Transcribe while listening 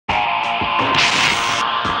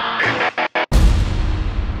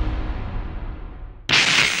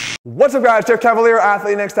What's up guys, Jeff Cavaliere,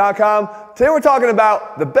 AthleteNext.com. Today we're talking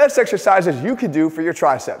about the best exercises you can do for your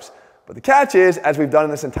triceps. But the catch is, as we've done in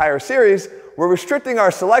this entire series, we're restricting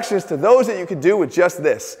our selections to those that you can do with just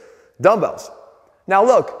this, dumbbells. Now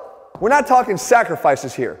look, we're not talking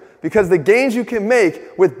sacrifices here, because the gains you can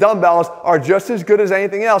make with dumbbells are just as good as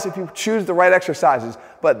anything else if you choose the right exercises.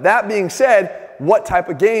 But that being said, what type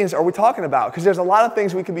of gains are we talking about? Because there's a lot of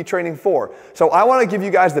things we could be training for. So I want to give you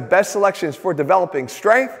guys the best selections for developing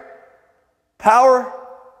strength, power,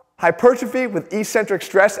 hypertrophy with eccentric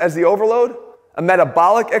stress as the overload, a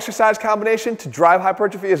metabolic exercise combination to drive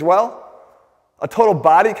hypertrophy as well, a total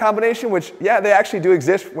body combination, which, yeah, they actually do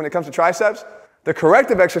exist when it comes to triceps, the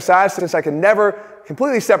corrective exercise, since I can never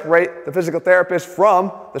completely separate the physical therapist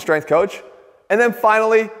from the strength coach, and then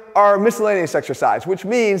finally, our miscellaneous exercise, which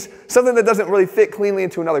means something that doesn't really fit cleanly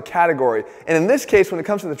into another category. And in this case, when it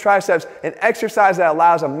comes to the triceps, an exercise that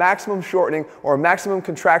allows a maximum shortening or a maximum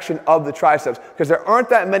contraction of the triceps, because there aren't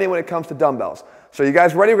that many when it comes to dumbbells. So you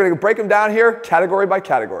guys ready? We're going to break them down here category by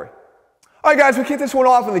category. All right guys, we kick this one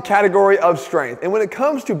off in the category of strength. And when it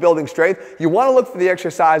comes to building strength, you want to look for the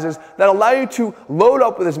exercises that allow you to load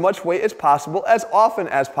up with as much weight as possible, as often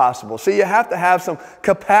as possible. So you have to have some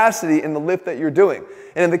capacity in the lift that you're doing.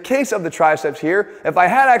 And in the case of the triceps here, if I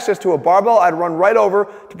had access to a barbell, I'd run right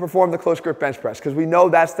over to perform the close grip bench press, because we know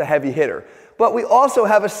that's the heavy hitter. But we also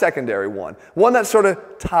have a secondary one that sort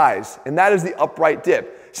of ties, and that is the upright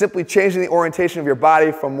dip. Simply changing the orientation of your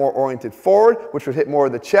body from more oriented forward, which would hit more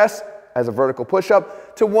of the chest, as a vertical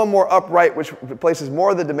push-up, to one more upright, which places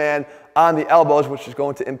more of the demand on the elbows, which is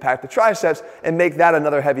going to impact the triceps and make that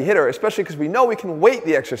another heavy hitter, especially because we know we can weight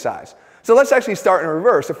the exercise. So let's actually start in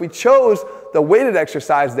reverse. If we chose the weighted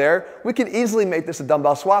exercise there, we could easily make this a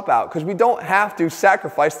dumbbell swap out, because we don't have to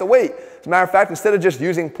sacrifice the weight. As a matter of fact, instead of just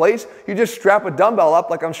using plates, you just strap a dumbbell up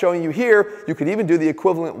like I'm showing you here. You could even do the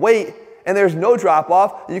equivalent weight, and there's no drop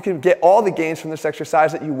off. You can get all the gains from this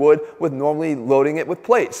exercise that you would with normally loading it with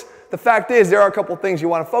plates. The fact is, there are a couple things you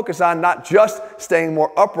want to focus on, not just staying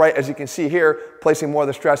more upright, as you can see here, placing more of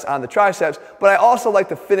the stress on the triceps, but I also like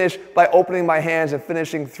to finish by opening my hands and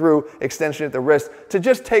finishing through extension at the wrist to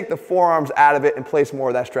just take the forearms out of it and place more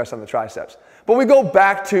of that stress on the triceps. But we go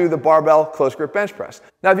back to the barbell close grip bench press.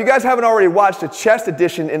 Now, if you guys haven't already watched the chest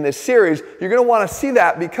edition in this series, you're going to want to see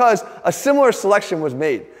that, because a similar selection was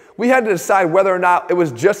made. We had to decide whether or not it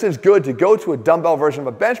was just as good to go to a dumbbell version of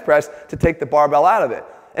a bench press to take the barbell out of it.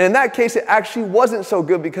 And in that case, it actually wasn't so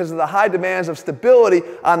good because of the high demands of stability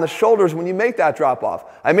on the shoulders when you make that drop off.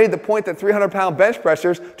 I made the point that 300-pound bench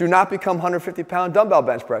pressers do not become 150-pound dumbbell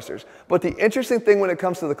bench pressers. But the interesting thing when it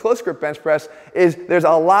comes to the close grip bench press is there's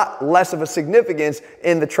a lot less of a significance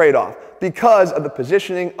in the trade-off, because of the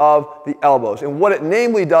positioning of the elbows and what it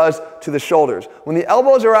namely does to the shoulders. When the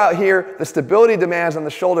elbows are out here, the stability demands on the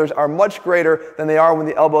shoulders are much greater than they are when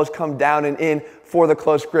the elbows come down and in for the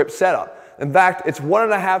close grip setup. In fact, it's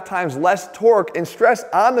 1.5 times less torque and stress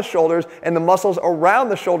on the shoulders and the muscles around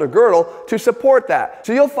the shoulder girdle to support that.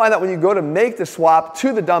 So you'll find that when you go to make the swap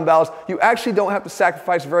to the dumbbells, you actually don't have to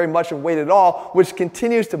sacrifice very much in weight at all, which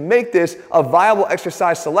continues to make this a viable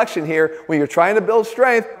exercise selection here when you're trying to build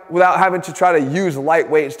strength without having to try to use light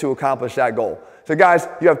weights to accomplish that goal. So guys,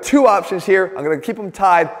 you have two options here. I'm going to keep them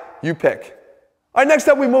tied. You pick. All right, next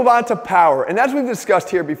up we move on to power. And as we've discussed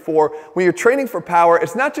here before, when you're training for power,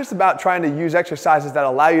 it's not just about trying to use exercises that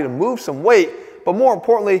allow you to move some weight, but more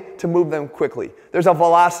importantly, to move them quickly. There's a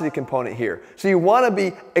velocity component here. So you want to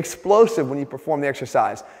be explosive when you perform the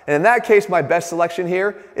exercise. And in that case, my best selection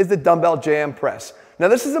here is the dumbbell JM press. Now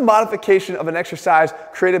this is a modification of an exercise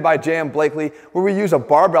created by J.M. Blakely where we use a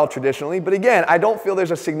barbell traditionally, but again, I don't feel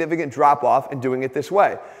there's a significant drop off in doing it this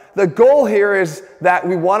way. The goal here is that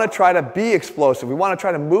we want to try to be explosive. We want to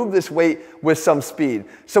try to move this weight with some speed.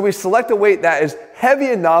 So we select a weight that is heavy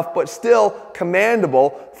enough but still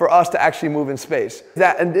commandable for us to actually move in space.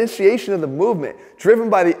 That initiation of the movement driven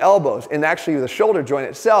by the elbows and actually the shoulder joint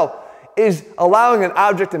itself is allowing an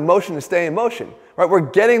object in motion to stay in motion. Right? We're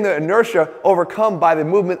getting the inertia overcome by the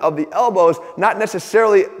movement of the elbows, not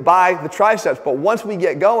necessarily by the triceps, but once we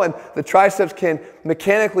get going, the triceps can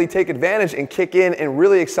mechanically take advantage and kick in and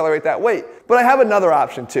really accelerate that weight. But I have another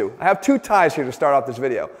option too. I have two ties here to start off this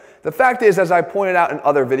video. The fact is, as I pointed out in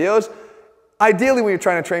other videos, ideally when you're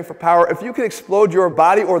trying to train for power, if you can explode your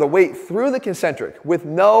body or the weight through the concentric with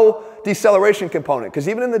no deceleration component, because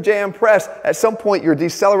even in the JM press, at some point you're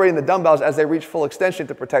decelerating the dumbbells as they reach full extension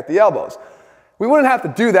to protect the elbows. We wouldn't have to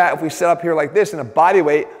do that if we set up here like this in a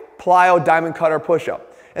bodyweight plyo diamond cutter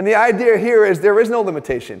push-up. And the idea here is there is no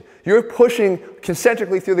limitation. You're pushing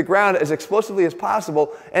concentrically through the ground as explosively as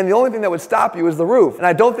possible, and the only thing that would stop you is the roof. And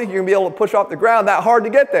I don't think you're going to be able to push off the ground that hard to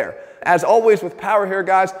get there. As always with power here,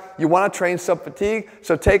 guys, you want to train sub-fatigue,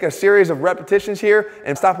 so take a series of repetitions here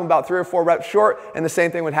and stop them about 3 or 4 reps short, and the same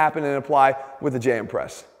thing would happen and apply with the JM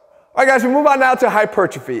press. All right, guys, we move on now to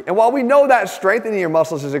hypertrophy. And while we know that strengthening your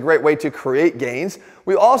muscles is a great way to create gains,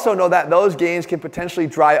 we also know that those gains can potentially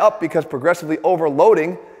dry up because progressively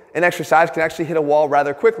overloading an exercise can actually hit a wall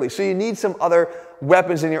rather quickly. So you need some other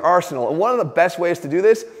weapons in your arsenal. And one of the best ways to do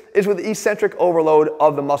this is with eccentric overload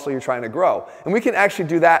of the muscle you're trying to grow. And we can actually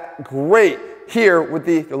do that great here with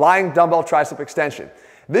the lying dumbbell tricep extension.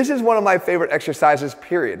 This is one of my favorite exercises,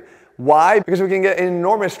 period. Why? Because we can get an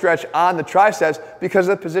enormous stretch on the triceps because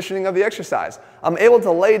of the positioning of the exercise. I'm able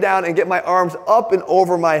to lay down and get my arms up and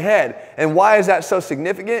over my head. And why is that so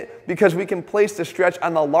significant? Because we can place the stretch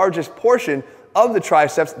on the largest portion of the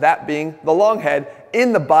triceps, that being the long head,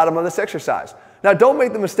 in the bottom of this exercise. Now, don't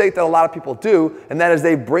make the mistake that a lot of people do, and that is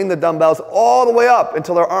they bring the dumbbells all the way up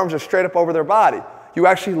until their arms are straight up over their body. You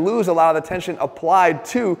actually lose a lot of the tension applied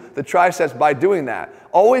to the triceps by doing that.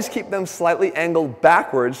 Always keep them slightly angled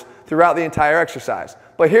backwards throughout the entire exercise.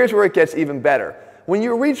 But here's where it gets even better. When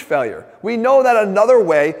you reach failure, we know that another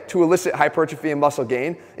way to elicit hypertrophy and muscle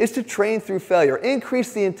gain is to train through failure.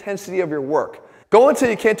 Increase the intensity of your work. Go until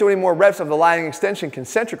you can't do any more reps of the lying extension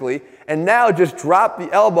concentrically, and now just drop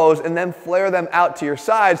the elbows and then flare them out to your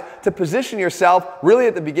sides to position yourself really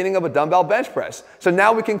at the beginning of a dumbbell bench press. So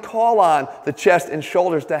now we can call on the chest and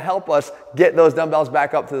shoulders to help us get those dumbbells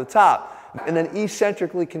back up to the top. And then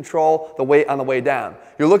eccentrically control the weight on the way down.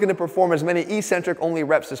 You're looking to perform as many eccentric only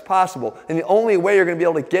reps as possible. And the only way you're going to be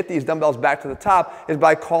able to get these dumbbells back to the top is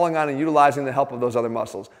by calling on and utilizing the help of those other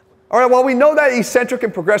muscles. All right, while we know that eccentric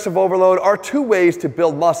and progressive overload are 2 ways to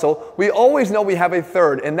build muscle, we always know we have a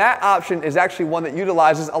third, and that option is actually one that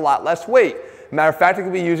utilizes a lot less weight. Matter of fact, it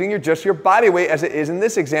could be using just your body weight as it is in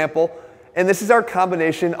this example, and this is our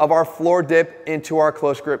combination of our floor dip into our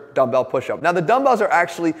close grip dumbbell push-up. Now, the dumbbells are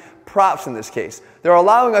actually props in this case. They're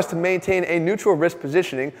allowing us to maintain a neutral wrist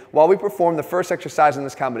positioning while we perform the first exercise in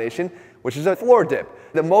this combination, which is a floor dip.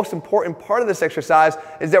 The most important part of this exercise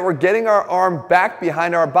is that we're getting our arm back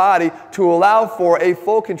behind our body to allow for a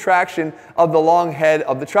full contraction of the long head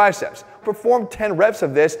of the triceps. Perform 10 reps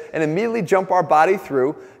of this and immediately jump our body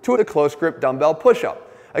through to a close grip dumbbell push-up.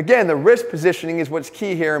 Again, the wrist positioning is what's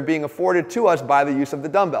key here and being afforded to us by the use of the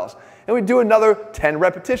dumbbells. And we do another 10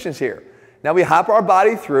 repetitions here. Now we hop our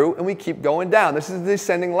body through and we keep going down. This is the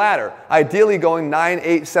descending ladder. Ideally going 9,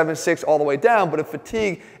 8, 7, 6 all the way down, but if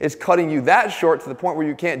fatigue is cutting you that short to the point where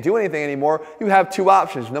you can't do anything anymore, you have 2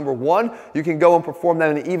 options. Number 1, you can go and perform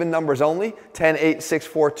that in even numbers only, 10, 8, 6,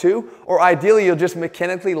 4, 2, or ideally you'll just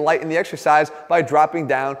mechanically lighten the exercise by dropping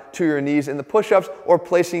down to your knees in the push-ups or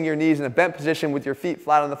placing your knees in a bent position with your feet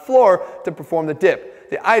flat on the floor to perform the dip.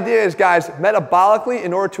 The idea is, guys, metabolically,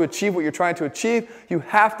 in order to achieve what you're trying to achieve, you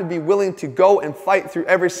have to be willing to go and fight through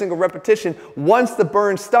every single repetition once the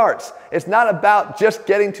burn starts. It's not about just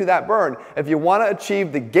getting to that burn. If you want to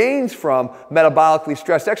achieve the gains from metabolically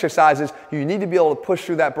stressed exercises, you need to be able to push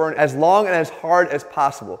through that burn as long and as hard as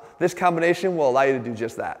possible. This combination will allow you to do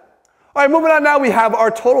just that. All right, moving on now, we have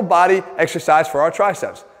our total body exercise for our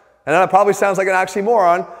triceps. And that probably sounds like an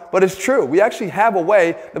oxymoron, but it's true. We actually have a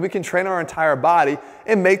way that we can train our entire body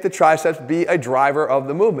and make the triceps be a driver of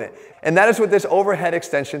the movement. And that is with this overhead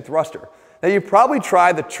extension thruster. Now, you've probably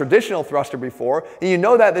tried the traditional thruster before, and you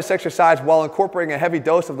know that this exercise, while incorporating a heavy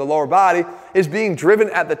dose of the lower body, is being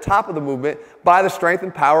driven at the top of the movement by the strength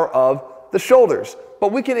and power of the shoulders.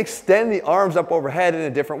 But we can extend the arms up overhead in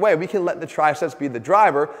a different way. We can let the triceps be the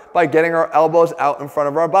driver by getting our elbows out in front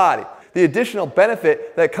of our body. The additional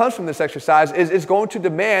benefit that comes from this exercise is it's going to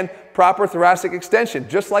demand proper thoracic extension,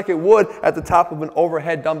 just like it would at the top of an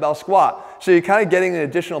overhead dumbbell squat. So you're kind of getting an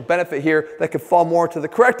additional benefit here that could fall more to the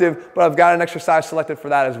corrective, but I've got an exercise selected for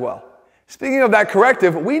that as well. Speaking of that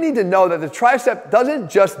corrective, we need to know that the tricep doesn't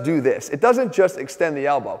just do this. It doesn't just extend the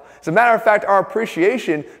elbow. As a matter of fact, our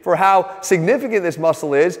appreciation for how significant this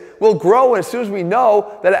muscle is will grow as soon as we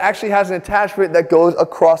know that it actually has an attachment that goes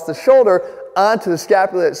across the shoulder onto the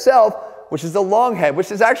scapula itself, which is the long head,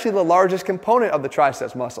 which is actually the largest component of the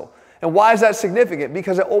triceps muscle. And why is that significant?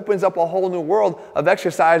 Because it opens up a whole new world of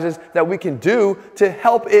exercises that we can do to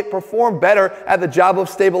help it perform better at the job of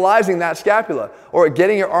stabilizing that scapula or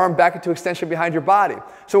getting your arm back into extension behind your body.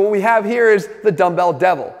 So what we have here is the dumbbell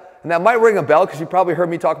devil. And that might ring a bell because you probably heard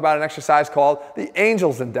me talk about an exercise called the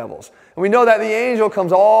angels and devils. And we know that the angel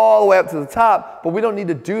comes all the way up to the top, but we don't need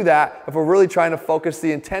to do that if we're really trying to focus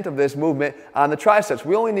the intent of this movement on the triceps.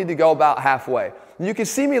 We only need to go about halfway. And you can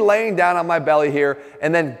see me laying down on my belly here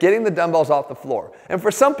and then getting the dumbbells off the floor. And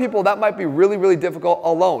for some people, that might be really, really difficult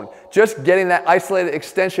alone. Just getting that isolated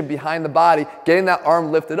extension behind the body, getting that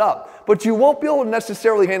arm lifted up. But you won't be able to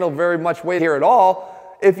necessarily handle very much weight here at all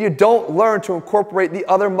if you don't learn to incorporate the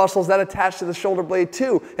other muscles that attach to the shoulder blade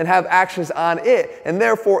too and have actions on it, and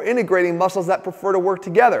therefore integrating muscles that prefer to work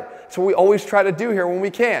together. So we always try to do here when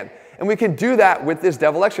we can. And we can do that with this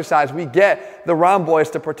devil exercise. We get the rhomboids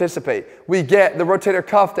to participate. We get the rotator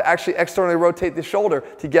cuff to actually externally rotate the shoulder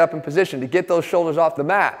to get up in position, to get those shoulders off the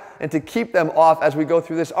mat, and to keep them off as we go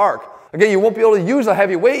through this arc. Again, you won't be able to use a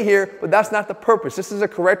heavy weight here, but that's not the purpose. This is a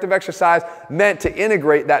corrective exercise meant to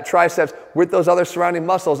integrate that triceps with those other surrounding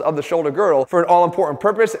muscles of the shoulder girdle for an all-important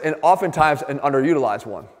purpose and oftentimes an underutilized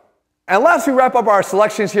one. And last, we wrap up our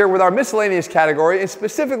selections here with our miscellaneous category, and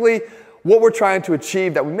specifically what we're trying to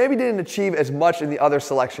achieve that we maybe didn't achieve as much in the other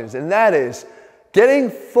selections, and that is getting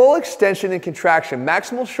full extension and contraction,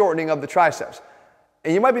 maximal shortening of the triceps.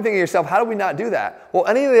 And you might be thinking to yourself, how do we not do that? Well,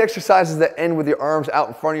 any of the exercises that end with your arms out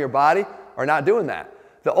in front of your body are not doing that.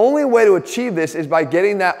 The only way to achieve this is by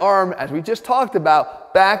getting that arm, as we just talked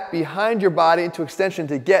about, back behind your body into extension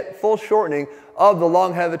to get full shortening of the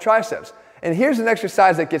long head of the triceps. And here's an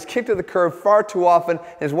exercise that gets kicked to the curb far too often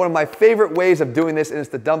and is one of my favorite ways of doing this, and it's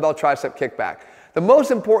the dumbbell tricep kickback. The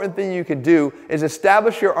most important thing you can do is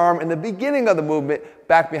establish your arm in the beginning of the movement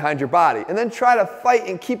back behind your body, and then try to fight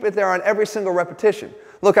and keep it there on every single repetition.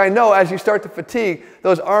 Look, I know as you start to fatigue,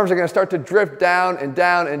 those arms are going to start to drift down and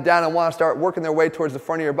down and down and want to start working their way towards the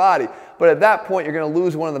front of your body. But at that point, you're going to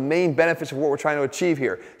lose one of the main benefits of what we're trying to achieve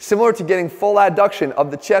here. Similar to getting full adduction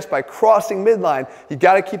of the chest by crossing midline, you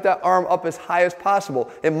got to keep that arm up as high as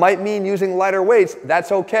possible. It might mean using lighter weights.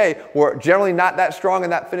 That's okay. We're generally not that strong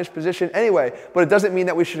in that finished position anyway, but it doesn't mean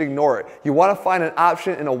that we should ignore it. You want to find an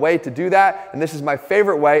option and a way to do that, and this is my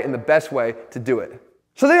favorite way and the best way to do it.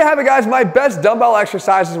 So there you have it, guys, my best dumbbell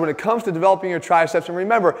exercises when it comes to developing your triceps. And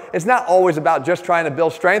remember, it's not always about just trying to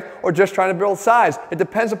build strength or just trying to build size. It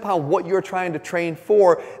depends upon what you're trying to train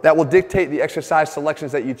for that will dictate the exercise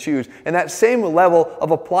selections that you choose. And that same level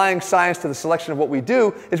of applying science to the selection of what we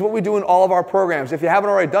do is what we do in all of our programs. If you haven't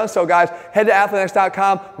already done so, guys, head to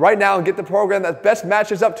athleanx.com right now and get the program that best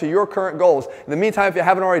matches up to your current goals. In the meantime, if you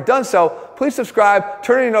haven't already done so, please subscribe,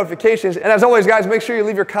 turn on your notifications, and as always, guys, make sure you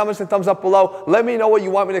leave your comments and thumbs up below. Let me know what you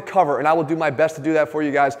want me to cover, and I will do my best to do that for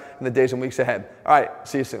you guys in the days and weeks ahead. All right,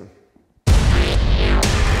 see you soon.